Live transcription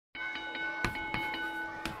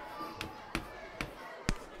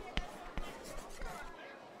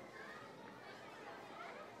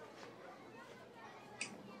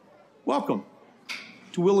Welcome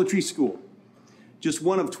to Willow Tree School, just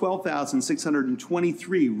one of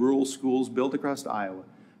 12,623 rural schools built across Iowa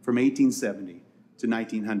from 1870 to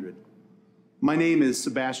 1900. My name is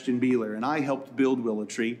Sebastian Beeler, and I helped build Willow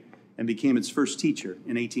Tree and became its first teacher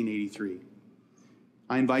in 1883.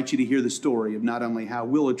 I invite you to hear the story of not only how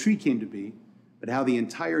Willow Tree came to be, but how the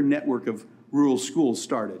entire network of rural schools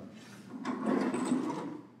started.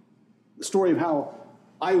 The story of how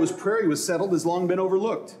Iowa's Prairie was settled has long been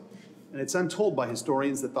overlooked, and it's untold by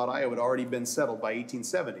historians that thought Iowa had already been settled by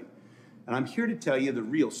 1870. And I'm here to tell you the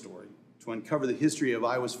real story, to uncover the history of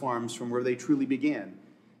Iowa's farms from where they truly began,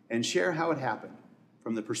 and share how it happened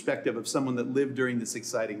from the perspective of someone that lived during this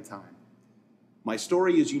exciting time. My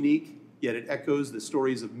story is unique, yet it echoes the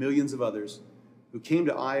stories of millions of others who came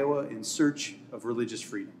to Iowa in search of religious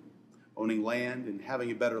freedom, owning land and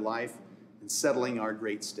having a better life, and settling our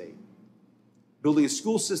great state. Building a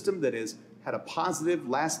school system that has had a positive,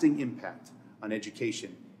 lasting impact on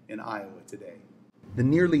education in Iowa today. The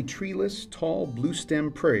nearly treeless, tall,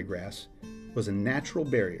 blue-stem prairie grass was a natural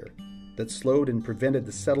barrier that slowed and prevented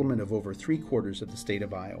the settlement of over 3/4 of the state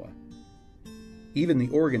of Iowa. Even the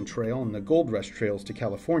Oregon Trail and the Gold Rush trails to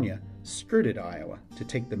California skirted Iowa to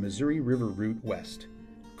take the Missouri River route west.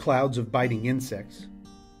 Clouds of biting insects,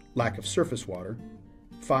 lack of surface water,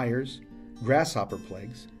 fires, grasshopper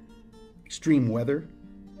plagues, extreme weather,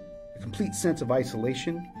 a complete sense of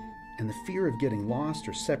isolation, and the fear of getting lost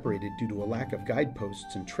or separated due to a lack of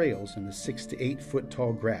guideposts and trails in the 6 to 8 foot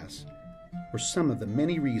tall grass were some of the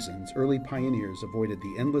many reasons early pioneers avoided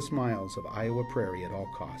the endless miles of Iowa prairie at all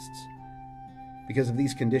costs. Because of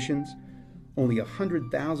these conditions, only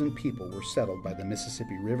 100,000 people were settled by the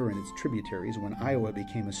Mississippi River and its tributaries when Iowa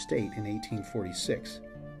became a state in 1846.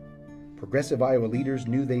 Progressive Iowa leaders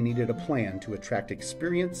knew they needed a plan to attract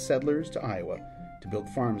experienced settlers to Iowa to build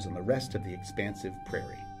farms on the rest of the expansive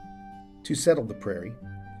prairie. To settle the prairie,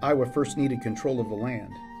 Iowa first needed control of the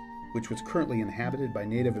land, which was currently inhabited by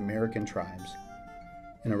Native American tribes.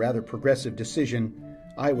 In a rather progressive decision,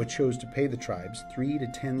 Iowa chose to pay the tribes 3 to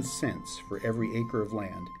 10 cents for every acre of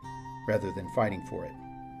land, rather than fighting for it.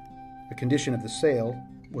 A condition of the sale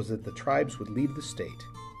was that the tribes would leave the state,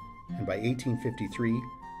 and by 1853,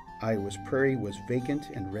 Iowa's prairie was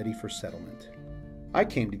vacant and ready for settlement. I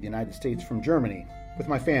came to the United States from Germany with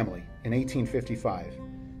my family in 1855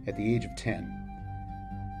 at the age of 10.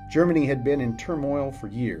 Germany had been in turmoil for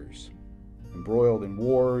years, embroiled in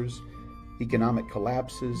wars, economic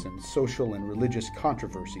collapses, and social and religious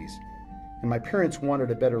controversies, and my parents wanted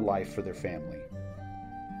a better life for their family.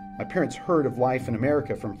 My parents heard of life in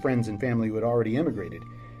America from friends and family who had already immigrated,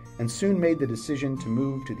 and soon made the decision to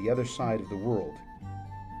move to the other side of the world.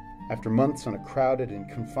 After months on a crowded and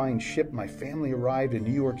confined ship, my family arrived in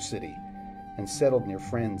New York City and settled near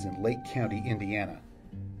friends in Lake County, Indiana.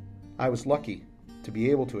 I was lucky to be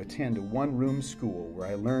able to attend a one-room school where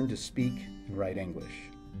I learned to speak and write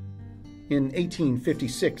English. In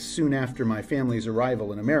 1856, soon after my family's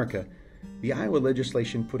arrival in America, the Iowa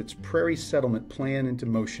legislation put its prairie settlement plan into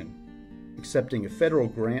motion, accepting a federal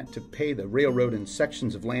grant to pay the railroad in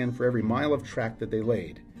sections of land for every mile of track that they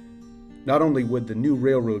laid. Not only would the new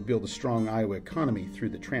railroad build a strong Iowa economy through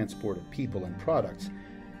the transport of people and products,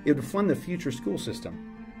 it would fund the future school system,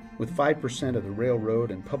 with 5% of the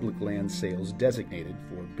railroad and public land sales designated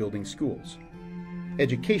for building schools.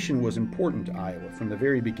 Education was important to Iowa from the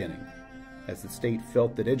very beginning, as the state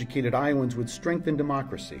felt that educated Iowans would strengthen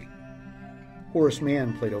democracy. Horace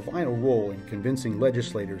Mann played a vital role in convincing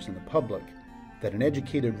legislators and the public that an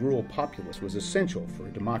educated rural populace was essential for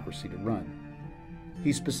a democracy to run.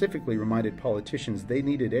 He specifically reminded politicians they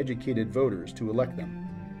needed educated voters to elect them.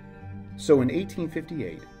 So in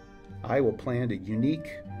 1858, Iowa planned a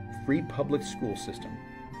unique, free public school system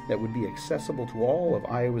that would be accessible to all of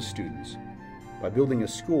Iowa's students by building a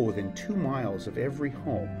school within 2 miles of every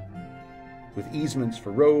home. With easements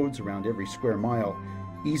for roads around every square mile,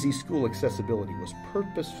 easy school accessibility was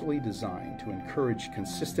purposefully designed to encourage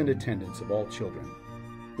consistent attendance of all children,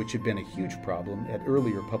 which had been a huge problem at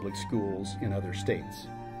earlier public schools in other states.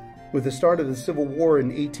 With the start of the Civil War in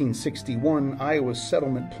 1861, Iowa's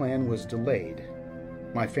settlement plan was delayed.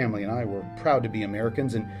 My family and I were proud to be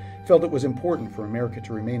Americans and felt it was important for America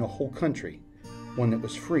to remain a whole country, one that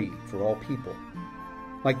was free for all people.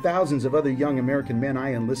 Like thousands of other young American men,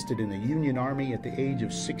 I enlisted in the Union Army at the age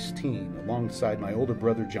of 16 alongside my older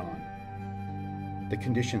brother John. The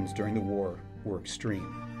conditions during the war were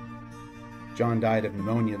extreme. John died of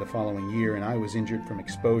pneumonia the following year, and I was injured from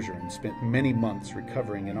exposure and spent many months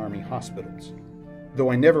recovering in Army hospitals.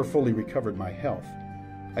 Though I never fully recovered my health,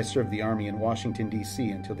 I served the Army in Washington, D.C.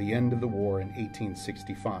 until the end of the war in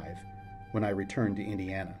 1865, when I returned to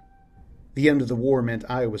Indiana. The end of the war meant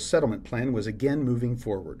Iowa's settlement plan was again moving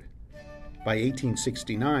forward. By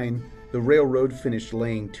 1869, the railroad finished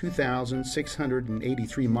laying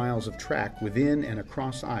 2,683 miles of track within and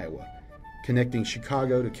across Iowa, connecting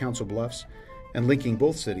Chicago to Council Bluffs and linking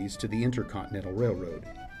both cities to the Intercontinental Railroad.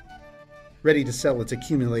 Ready to sell its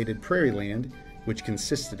accumulated prairie land, which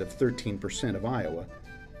consisted of 13% of Iowa,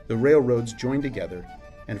 the railroads joined together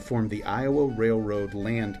and formed the Iowa Railroad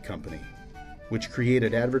Land Company, which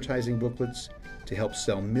created advertising booklets to help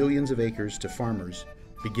sell millions of acres to farmers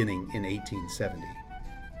beginning in 1870.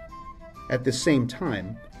 At the same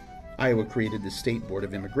time, Iowa created the State Board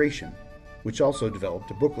of Immigration, which also developed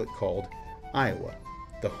a booklet called Iowa,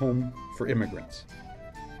 the Home for Immigrants.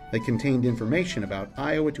 They contained information about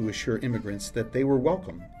Iowa to assure immigrants that they were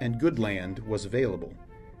welcome and good land was available.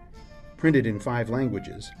 Printed in 5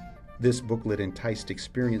 languages, this booklet enticed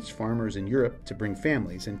experienced farmers in Europe to bring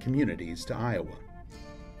families and communities to Iowa.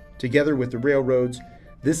 Together with the railroads,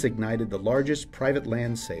 this ignited the largest private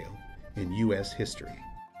land sale in U.S. history.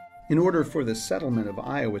 In order for the settlement of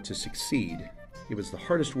Iowa to succeed, it was the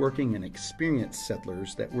hardest working and experienced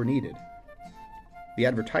settlers that were needed. The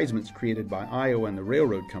advertisements created by Iowa and the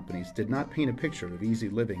railroad companies did not paint a picture of easy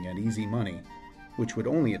living and easy money, which would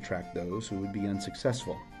only attract those who would be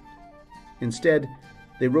unsuccessful. Instead,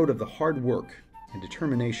 they wrote of the hard work and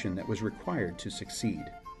determination that was required to succeed.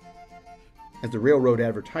 As the railroad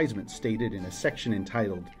advertisement stated in a section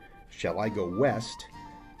entitled, "Shall I Go West?"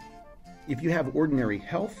 If you have ordinary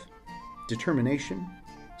health, determination,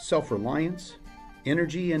 self-reliance,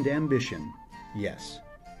 energy, and ambition, yes.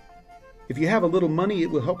 If you have a little money,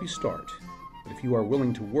 it will help you start. But if you are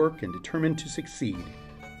willing to work and determined to succeed,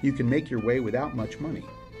 you can make your way without much money.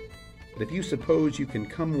 But if you suppose you can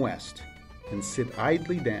come west and sit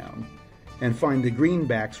idly down and find the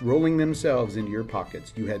greenbacks rolling themselves into your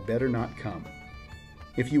pockets, you had better not come.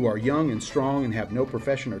 If you are young and strong and have no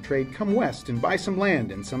profession or trade, come west and buy some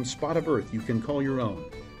land and some spot of earth you can call your own.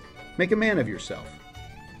 Make a man of yourself.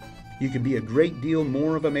 You can be a great deal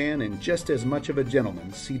more of a man and just as much of a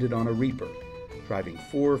gentleman seated on a reaper, driving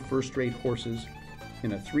 4 first-rate horses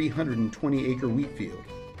in a 320-acre wheat field,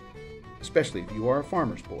 especially if you are a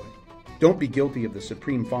farmer's boy. Don't be guilty of the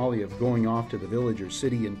supreme folly of going off to the village or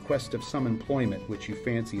city in quest of some employment which you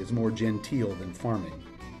fancy is more genteel than farming.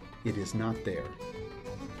 It is not there.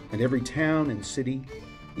 And every town and city,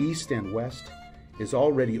 east and west, is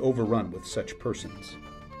already overrun with such persons.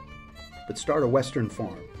 But start a western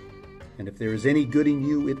farm, and if there is any good in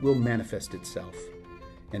you, it will manifest itself.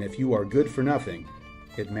 And if you are good for nothing,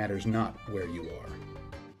 it matters not where you are.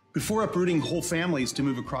 Before uprooting whole families to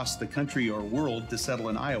move across the country or world to settle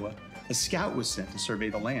in Iowa, a scout was sent to survey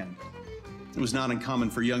the land. It was not uncommon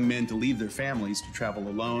for young men to leave their families to travel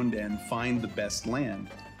alone and find the best land.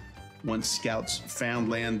 Once scouts found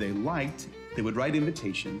land they liked, they would write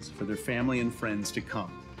invitations for their family and friends to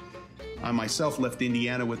come. I myself left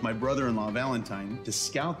Indiana with my brother-in-law Valentine to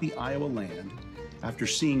scout the Iowa land after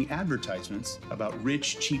seeing advertisements about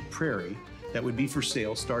rich, cheap prairie that would be for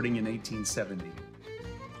sale starting in 1870.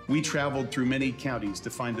 We traveled through many counties to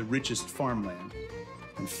find the richest farmland,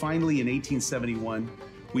 and finally in 1871,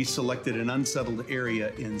 we selected an unsettled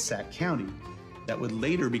area in Sac County that would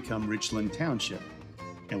later become Richland Township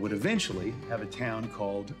and would eventually have a town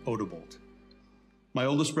called Odebolt. My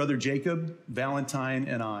oldest brother Jacob, Valentine,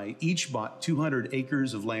 and I each bought 200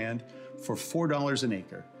 acres of land for $4 an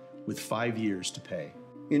acre, with 5 years to pay.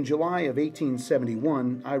 In July of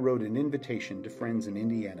 1871, I wrote an invitation to friends in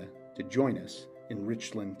Indiana to join us in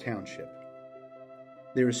Richland Township.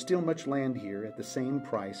 There is still much land here at the same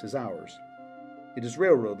price as ours. It is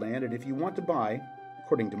railroad land, and if you want to buy,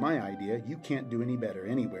 according to my idea, you can't do any better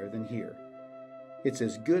anywhere than here. It's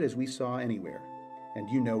as good as we saw anywhere, and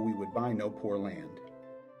you know we would buy no poor land.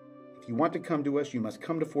 If you want to come to us, you must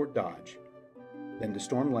come to Fort Dodge, then to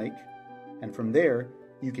Storm Lake, and from there,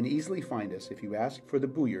 you can easily find us if you ask for the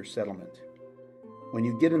Booyer settlement. When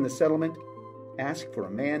you get in the settlement, ask for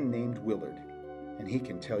a man named Willard, and he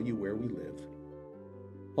can tell you where we live.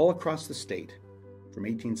 All across the state, from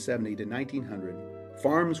 1870 to 1900,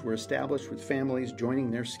 farms were established with families joining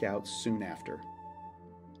their scouts soon after.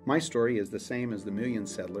 My story is the same as the million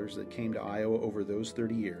settlers that came to Iowa over those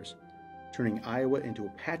 30 years, turning Iowa into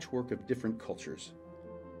a patchwork of different cultures.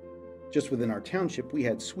 Just within our township, we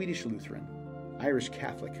had Swedish Lutheran, Irish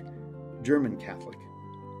Catholic, German Catholic,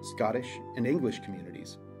 Scottish, and English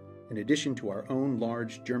communities, in addition to our own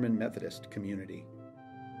large German Methodist community.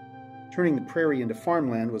 Turning the prairie into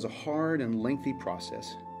farmland was a hard and lengthy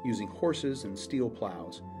process, using horses and steel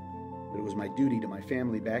plows, but it was my duty to my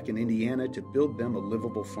family back in Indiana to build them a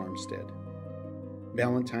livable farmstead.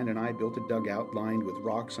 Valentine and I built a dugout lined with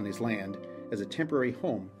rocks on his land as a temporary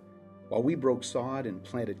home while we broke sod and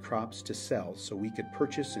planted crops to sell so we could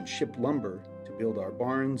purchase and ship lumber to build our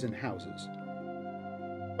barns and houses.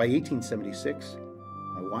 By 1876,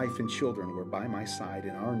 my wife and children were by my side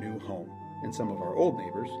in our new home, and some of our old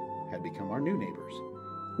neighbors had become our new neighbors.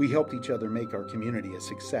 We helped each other make our community a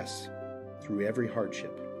success through every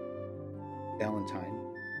hardship. Valentine,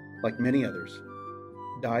 like many others,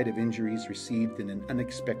 died of injuries received in an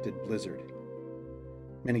unexpected blizzard.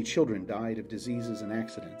 Many children died of diseases and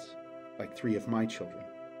accidents, like 3 of my children,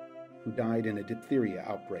 who died in a diphtheria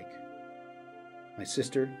outbreak. My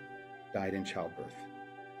sister died in childbirth,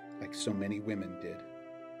 like so many women did.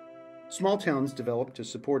 Small towns developed to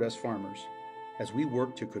support us farmers as we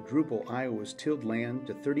worked to quadruple Iowa's tilled land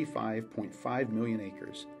to 35.5 million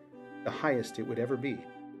acres, the highest it would ever be.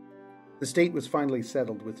 The state was finally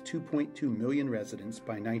settled with 2.2 million residents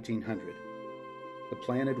by 1900. The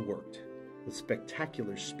plan had worked with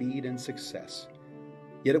spectacular speed and success.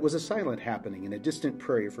 Yet it was a silent happening in a distant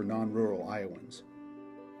prairie for non-rural Iowans.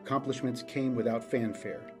 Accomplishments came without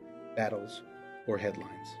fanfare, battles, or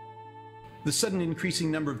headlines. The sudden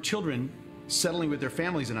increasing number of children settling with their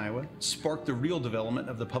families in Iowa sparked the real development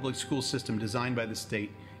of the public school system designed by the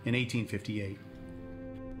state in 1858.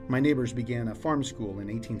 My neighbors began a farm school in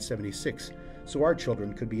 1876, so our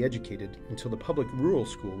children could be educated until the public rural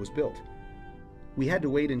school was built. We had to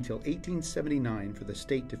wait until 1879 for the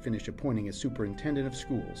state to finish appointing a superintendent of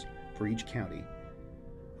schools for each county,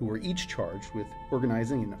 who were each charged with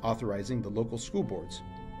organizing and authorizing the local school boards,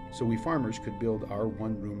 so we farmers could build our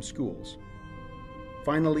one-room schools.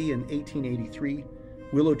 Finally, in 1883,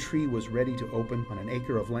 Willow Tree was ready to open on an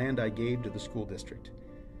acre of land I gave to the school district.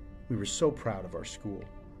 We were so proud of our school.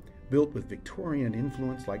 Built with Victorian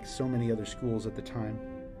influence like so many other schools at the time,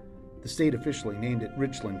 the state officially named it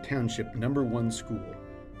Richland Township #1 School,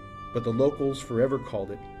 but the locals forever called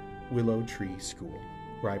it Willow Tree School,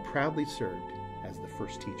 where I proudly served as the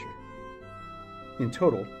first teacher. In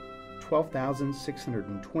total,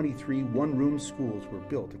 12,623 one-room schools were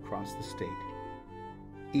built across the state.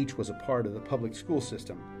 Each was a part of the public school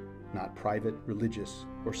system, not private, religious,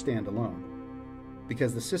 or standalone.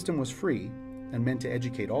 Because the system was free and meant to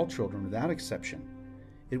educate all children without exception,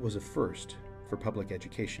 it was a first for public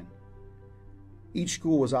education. Each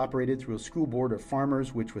school was operated through a school board of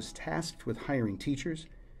farmers which was tasked with hiring teachers,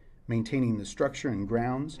 maintaining the structure and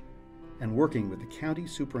grounds, and working with the county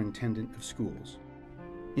superintendent of schools.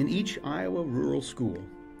 In each Iowa rural school,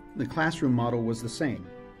 the classroom model was the same.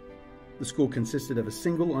 The school consisted of a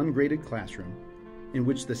single ungraded classroom in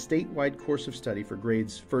which the statewide course of study for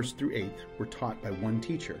grades 1st through 8th were taught by one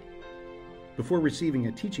teacher. Before receiving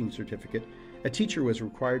a teaching certificate, a teacher was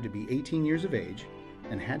required to be 18 years of age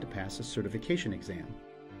and had to pass a certification exam.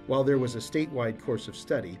 While there was a statewide course of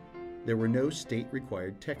study, there were no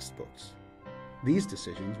state-required textbooks. These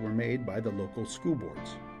decisions were made by the local school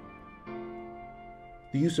boards.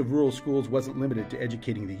 The use of rural schools wasn't limited to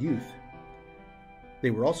educating the youth.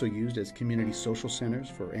 They were also used as community social centers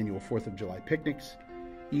for annual 4th of July picnics,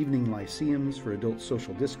 evening lyceums for adult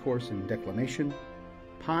social discourse and declamation,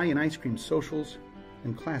 pie and ice cream socials,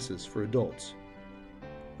 and classes for adults.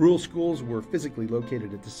 Rural schools were physically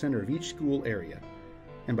located at the center of each school area,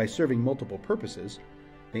 and by serving multiple purposes,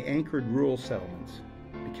 they anchored rural settlements,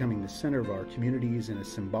 becoming the center of our communities in a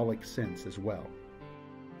symbolic sense as well.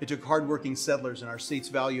 It took hardworking settlers and our state's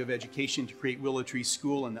value of education to create Willow Tree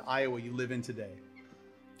School in the Iowa you live in today.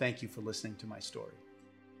 Thank you for listening to my story.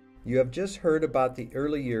 You have just heard about the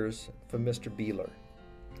early years from Mr. Beeler.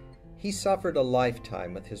 He suffered a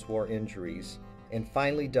lifetime with his war injuries and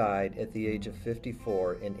finally died at the age of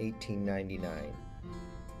 54 in 1899.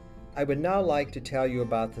 I would now like to tell you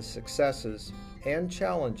about the successes and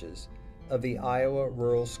challenges of the Iowa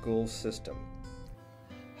rural school system.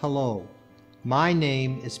 Hello, my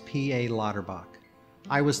name is P.A. Lauterbach.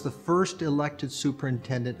 I was the first elected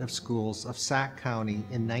superintendent of schools of Sac County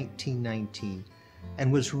in 1919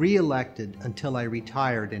 and was re-elected until I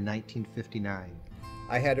retired in 1959.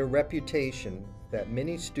 I had a reputation that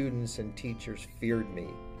many students and teachers feared me,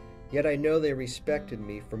 yet I know they respected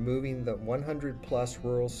me for moving the 100-plus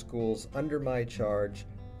rural schools under my charge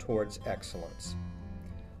towards excellence.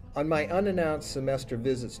 On my unannounced semester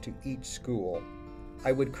visits to each school,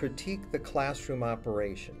 I would critique the classroom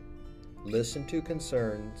operation, listen to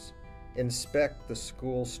concerns, inspect the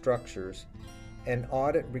school structures, and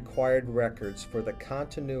audit required records for the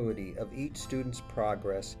continuity of each student's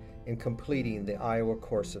progress in completing the Iowa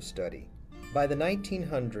course of study. By the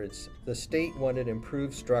 1900s, the state wanted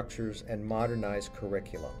improved structures and modernized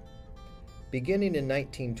curriculum. Beginning in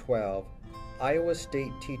 1912, Iowa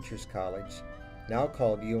State Teachers College, now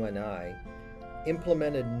called UNI,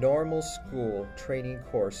 implemented normal school training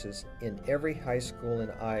courses in every high school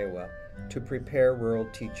in Iowa to prepare rural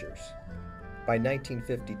teachers. By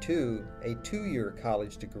 1952, a 2-year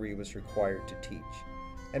college degree was required to teach,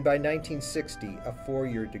 and by 1960, a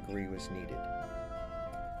 4-year degree was needed.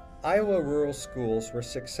 Iowa rural schools were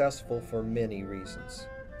successful for many reasons.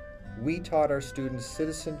 We taught our students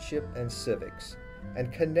citizenship and civics,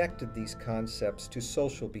 and connected these concepts to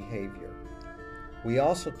social behavior. We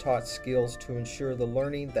also taught skills to ensure the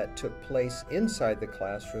learning that took place inside the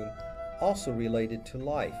classroom also related to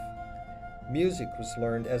life. Music was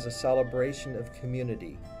learned as a celebration of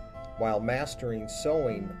community, while mastering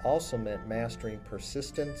sewing also meant mastering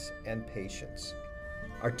persistence and patience.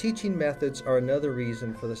 Our teaching methods are another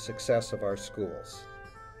reason for the success of our schools.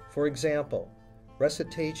 For example,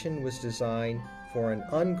 recitation was designed for an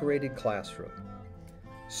ungraded classroom.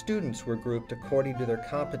 Students were grouped according to their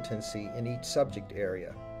competency in each subject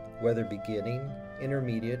area, whether beginning,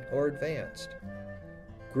 intermediate, or advanced.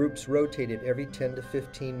 Groups rotated every 10 to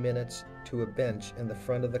 15 minutes to a bench in the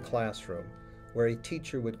front of the classroom, where a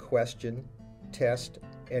teacher would question, test,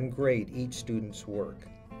 and grade each student's work.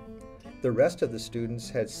 The rest of the students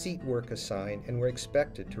had seat work assigned and were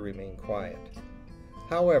expected to remain quiet.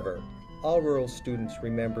 However, all rural students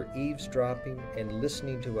remember eavesdropping and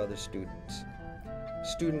listening to other students.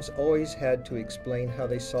 Students always had to explain how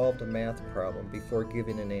they solved a math problem before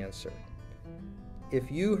giving an answer. If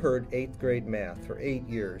you heard 8th grade math for 8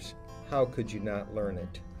 years, how could you not learn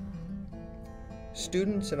it?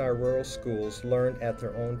 Students in our rural schools learn at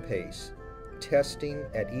their own pace, testing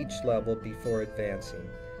at each level before advancing,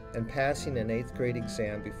 and passing an 8th grade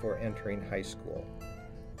exam before entering high school.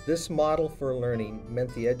 This model for learning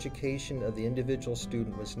meant the education of the individual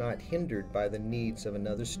student was not hindered by the needs of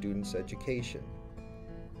another student's education.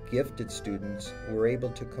 Gifted students were able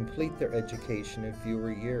to complete their education in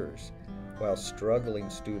fewer years, while struggling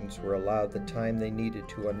students were allowed the time they needed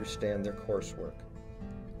to understand their coursework.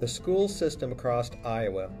 The school system across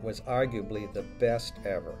Iowa was arguably the best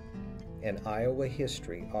ever, and Iowa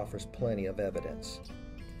history offers plenty of evidence.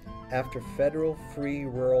 After federal free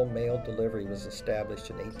rural mail delivery was established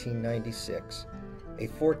in 1896, a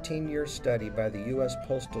 14-year study by the U.S.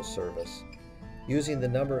 Postal Service, using the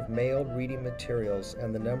number of mailed reading materials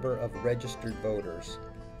and the number of registered voters,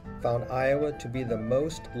 found Iowa to be the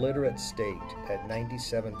most literate state at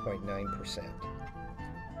 97.9%.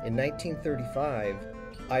 In 1935,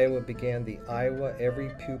 Iowa began the Iowa Every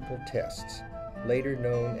Pupil Tests, later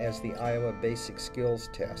known as the Iowa Basic Skills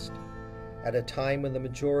Test, at a time when the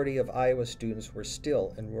majority of Iowa students were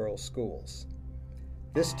still in rural schools.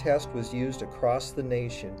 This test was used across the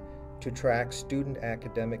nation to track student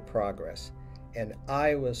academic progress, and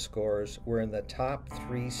Iowa's scores were in the top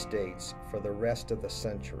 3 states for the rest of the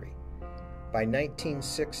century. By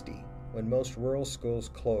 1960, when most rural schools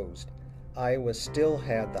closed, Iowa still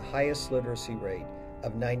had the highest literacy rate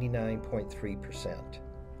of 99.3%.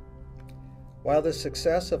 While the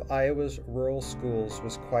success of Iowa's rural schools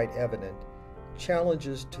was quite evident,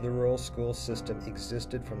 challenges to the rural school system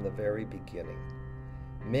existed from the very beginning.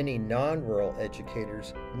 Many non-rural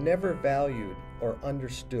educators never valued or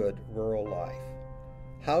understood rural life.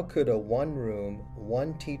 How could a one-room,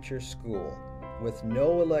 one-teacher school with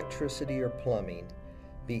no electricity or plumbing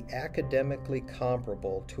be academically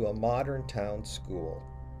comparable to a modern town school?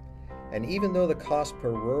 And even though the cost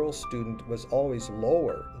per rural student was always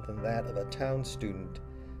lower than that of a town student,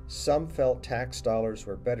 some felt tax dollars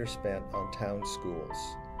were better spent on town schools.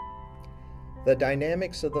 The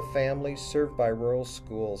dynamics of the families served by rural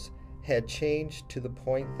schools had changed to the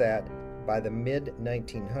point that, by the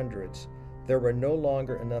mid-1900s, there were no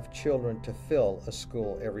longer enough children to fill a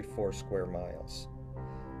school every 4 square miles.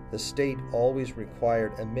 The state always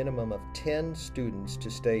required a minimum of 10 students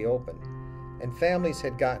to stay open, and families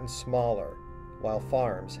had gotten smaller, while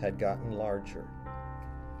farms had gotten larger.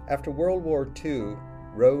 After World War II,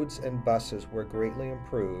 roads and buses were greatly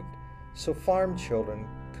improved, so farm children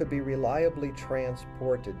could be reliably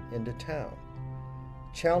transported into town.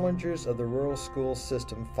 Challengers of the rural school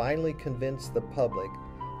system finally convinced the public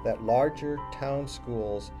that larger town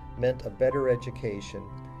schools meant a better education,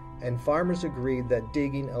 and farmers agreed that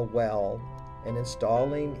digging a well and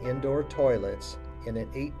installing indoor toilets in an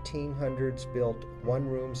 1800s built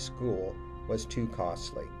one-room school was too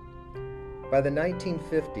costly. By the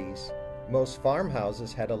 1950s, most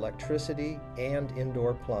farmhouses had electricity and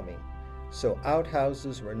indoor plumbing, so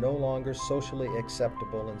outhouses were no longer socially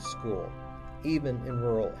acceptable in school, even in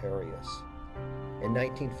rural areas. In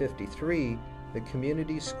 1953, the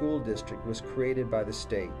Community School District was created by the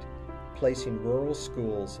state, placing rural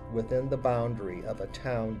schools within the boundary of a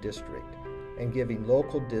town district, and giving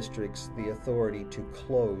local districts the authority to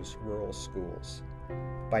close rural schools.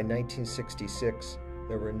 By 1966,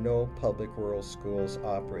 there were no public rural schools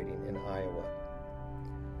operating in Iowa.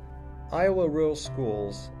 Iowa rural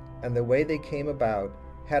schools and the way they came about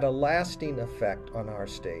had a lasting effect on our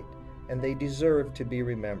state, and they deserve to be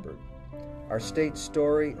remembered. Our state's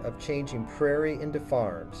story of changing prairie into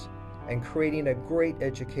farms and creating a great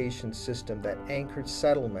education system that anchored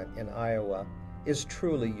settlement in Iowa is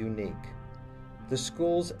truly unique. The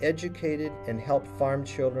schools educated and helped farm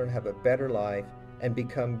children have a better life and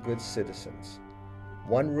become good citizens.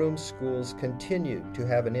 One-room schools continued to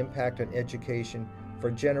have an impact on education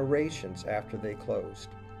for generations after they closed.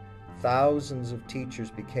 Thousands of teachers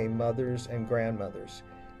became mothers and grandmothers,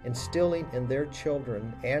 instilling in their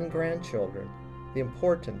children and grandchildren the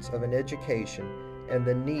importance of an education and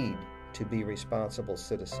the need to be responsible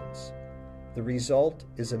citizens. The result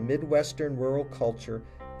is a Midwestern rural culture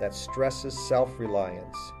that stresses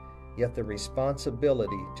self-reliance, yet the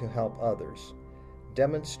responsibility to help others,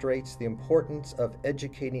 demonstrates the importance of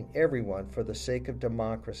educating everyone for the sake of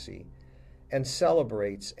democracy, and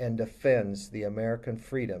celebrates and defends the American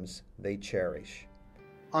freedoms they cherish.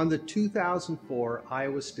 On the 2004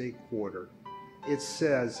 Iowa State Quarter, it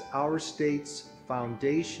says our state's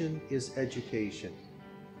foundation is education,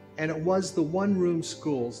 and it was the one-room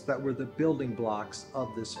schools that were the building blocks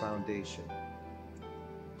of this foundation.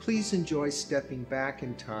 Please enjoy stepping back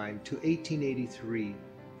in time to 1883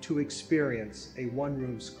 to experience a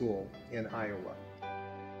one-room school in Iowa.